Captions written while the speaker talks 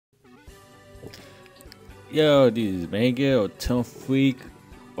Yo, this is Mega or Tone Freak.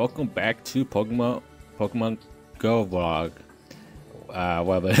 Welcome back to Pokemon Go vlog.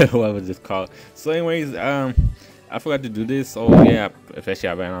 Whatever whatever it's called. So anyways, I forgot to do this, so yeah, especially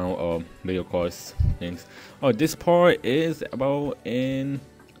I ran out of video course things. Oh, this part is about I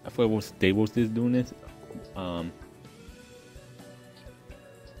forgot what stables is doing this. Um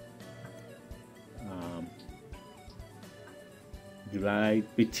July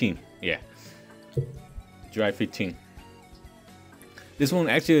 15th. Yeah. July 15th. This one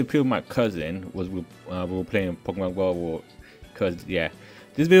actually appeared with my cousin. We were playing Pokemon Go, cause yeah,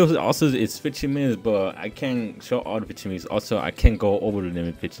 this video is also it's 15 minutes, but I can't show all the 15 minutes. Also, I can't go over the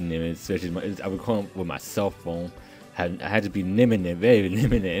limit 15 minutes. I record with my cell phone. I had to be limited, very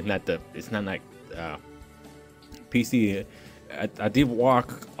limited. It's not like PC. I did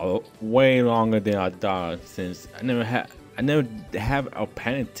walk way longer than I thought since I never have a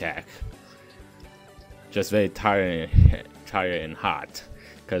panic attack. Just very tired and hot,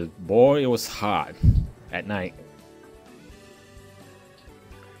 cause boy, it was hot at night.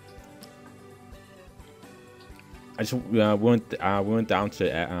 I just went down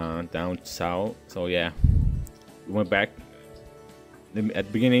to down south, so yeah, we went back at the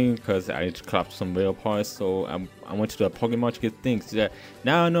beginning because I just collapsed some real parts. So I went to the Pokemon to get things. Yeah,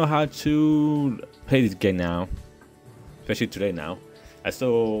 now I know how to play this game now, especially today now. I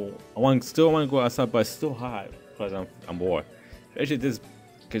still want to go outside, but it's still hot because I'm bored. Especially this,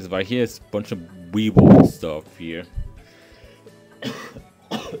 because right here is a bunch of weeble stuff here.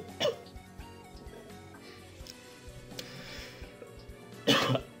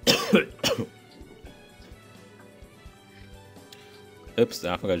 Oops,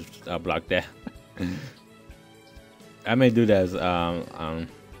 I forgot to block that. I may do that as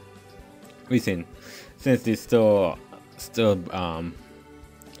listen, since it's still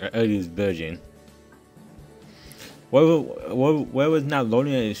earliest version. Where was not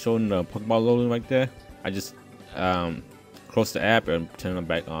loading and showing the Pokeball loading right there? I just close the app and turn it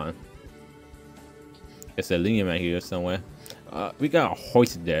back on. It's a linear right here somewhere. We got a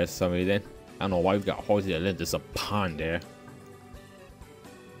horse there for some reason. I don't know why we got a horse there. There's a pond there.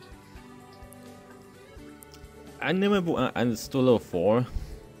 I never I'm still level 4.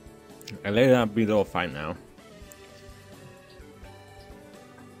 And later I'll be level 5 now.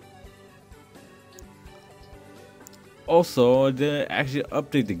 Also, they actually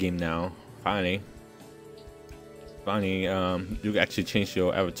update the game now. Finally, you can actually change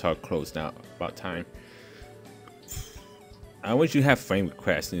your avatar clothes now. About time. I wish you have frame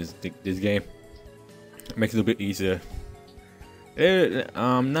requests in this game. It makes it a bit easier.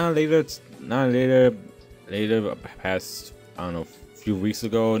 Not later, past I don't know, a few weeks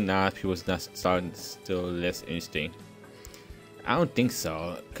ago. Now people's not starting still less interesting. I don't think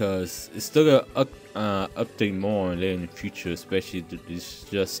so, cause it's still gonna update more later in the future, especially it's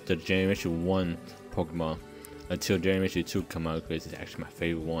just the Generation 1 Pokemon until Generation 2 come out, because it's actually my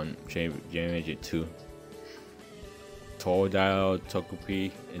favorite one, Generation 2. Totodile,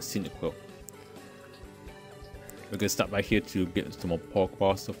 Togepi, and Cyndaquil. We can stop right here to get some more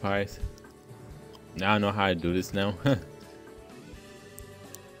Pokeball supplies. Now I know how to do this now.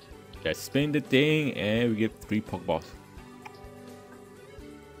 Just spin the thing and we get 3 Pokeballs.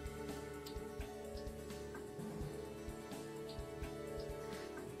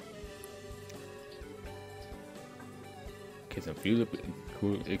 Okay, some few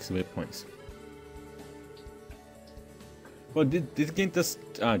cool excellent points. Well, this game does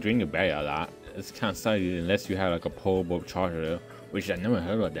drain your battery a lot. It's kind of silly unless you have like a portable charger, which I never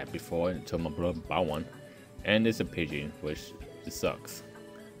heard of that before until my brother bought one. And it's a pigeon, which it sucks.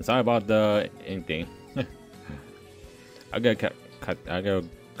 Sorry about the anything. I gotta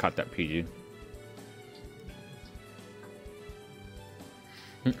cut that pigeon.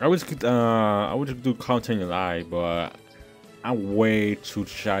 I would do content live, but I'm way too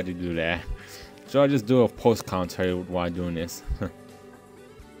shy to do that. So I just do a post commentary while doing this.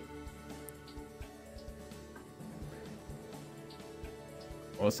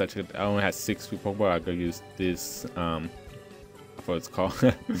 Also, I only had 6 people, but I could use this what it's called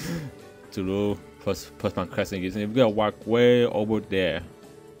to do plus my crescent using it. We gotta walk way over there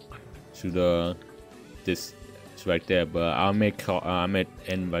to this right there, but I'll make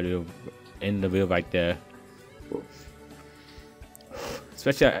end the video right there.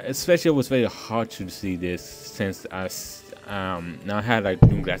 Especially it was very hard to see this since now I had like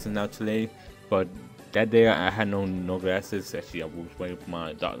new glasses now today, but that day I had no glasses. Actually, I was waiting for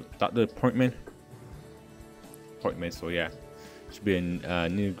my doctor appointment. So yeah, should be a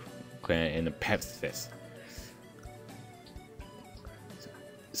new clan in the Pepsi Fest.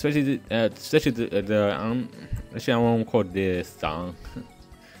 especially the actually I won't record this song.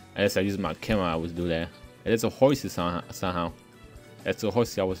 Unless I use my camera, I would do that. And it's a horsey song somehow. That's the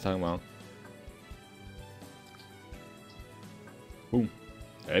horsey I was talking about. Boom.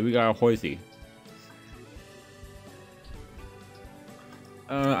 There we got a horsey.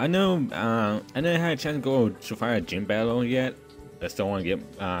 I know I never had a chance to go to fight a gym battle yet. I still want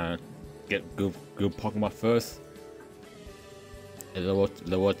to get good Pokemon first. Level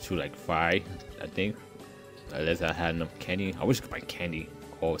to like 5, I think. Unless I had enough candy. I wish I could buy candy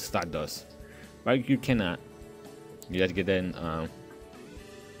or Stardust, but you cannot. You have to get that in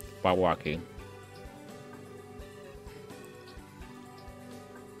by walking.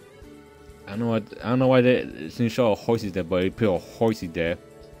 I don't know why they didn't show a horsey there, but they put a horsey there.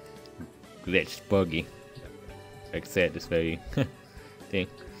 Glitched, buggy. Like I said, it's very thing.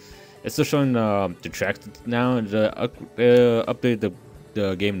 It's still showing the tracks now. The update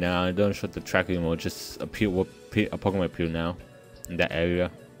the game now. It doesn't show the track anymore. Just appear what a Pokemon appear now in that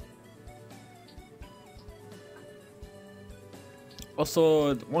area.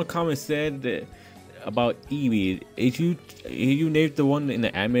 Also, one comment said that about Eevee. If you named the one in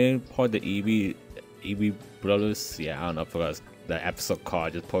the anime part, the Eevee brothers. Yeah, I don't know. I forgot the episode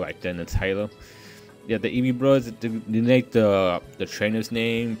called. Just put right there in the title. Yeah, the Eevee brothers. They named the trainer's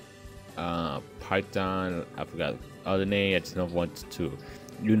name. Python. I forgot other name. I just know 1 to 2.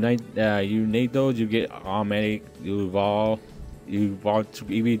 You name those. You get automatic. You evolve to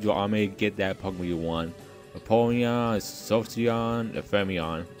Eevee. You automatically get that Pokemon you want. Napoleon, Sylveon,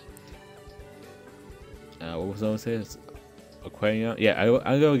 Fermion. What was I gonna say? Aquarium. Yeah,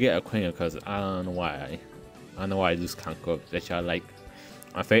 I'm gonna get Aquarium because I don't know why. I don't know why I just can't go. That I like.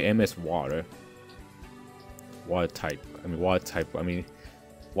 My favorite M is water. Water type. I mean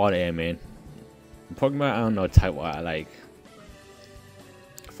water element. Pokemon, I don't know type what I like.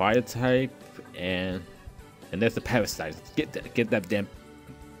 Fire type and that's the parasite. Get that damn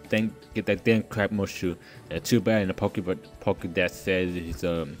thing. Get that damn crap Mushu. Too bad in the Pokédex says he's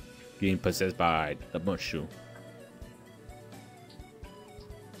being possessed by the Mushu.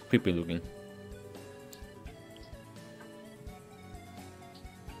 Creepy looking.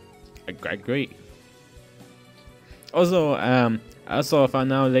 Great. Also, I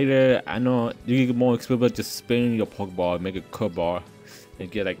found out later. I know you get more experience just spinning your Pokeball, make a curve ball, and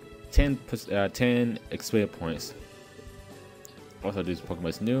get like 10 experience points. Also, this Pokemon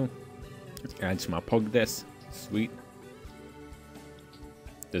is new. Add to my Pokédex. Sweet.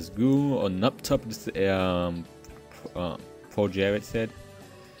 There's Goo or Nuptup. This Pro Jared said.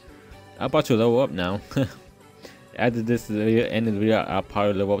 I'm about to level up now. After this video, end of the video, I'll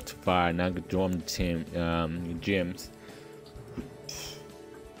probably level up to 5. Now I can join the team gyms.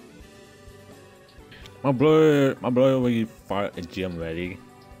 My brother already fought a gym already.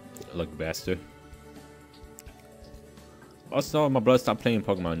 Look bastard. Also, my brother stopped playing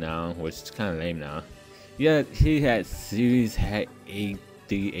Pokemon now, which is kind of lame now. Yeah, he had serious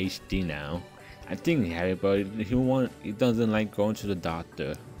ADHD now. I think he had it, but he doesn't like going to the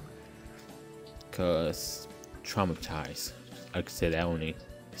doctor. Cause traumatized. I could say that only.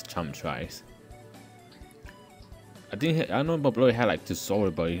 It's traumatized. I know my brother had like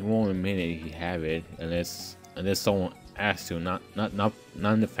disorder, but he won't admit it he have it unless someone asks to. Not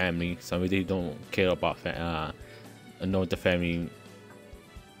in the family. Some really don't care about know the family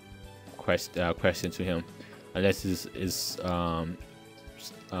question to him, unless it's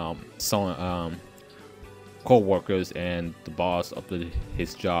someone co-workers and the boss of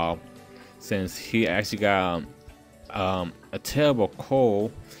his job. Since he actually got a terrible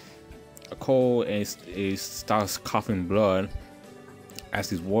cold, and he starts coughing blood as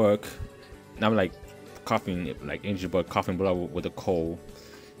his work. Not like coughing like injured, but coughing blood with a cold.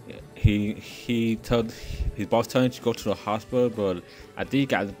 He told his boss told him to go to the hospital, but I think he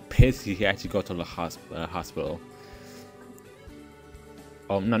got pissed. He had to go to the hospital.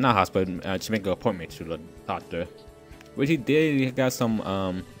 Oh, not hospital. To make an appointment to the doctor, which he did. He got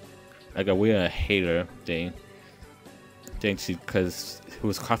some like a weird hater thing because he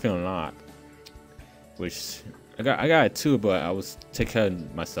was coughing a lot, which I got it too, but I was taking care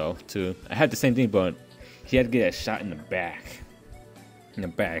of myself too. I had the same thing, but he had to get a shot in the back.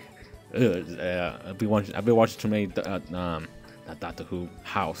 I've been watching too many not Doctor Who,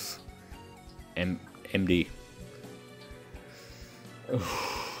 House, and MD.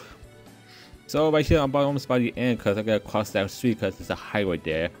 So right here I'm almost by the end because I gotta cross that street because there's a highway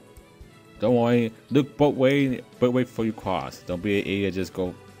there. Don't worry, look both ways before you cross. Don't be an idiot, just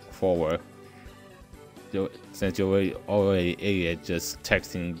go forward. Since you're already an idiot, just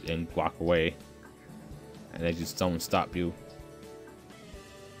texting, and walk away, and they just don't stop you.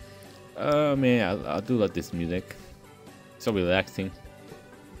 Man, I do love this music. So relaxing.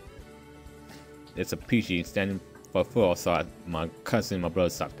 It's a PG standing for full, so my cousin and my brother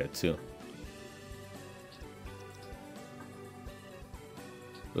stopped there too.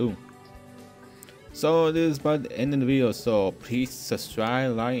 Boom. So this is about the end of the video, so please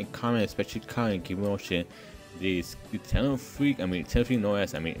subscribe, like, and comment, especially comment, keep motion. This Eternal Freak, Eternal Freak known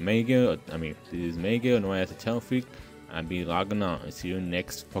as, Mega, this is Mega known as Eternal Freak. I'll be logging on and see you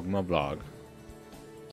next Pokemon vlog.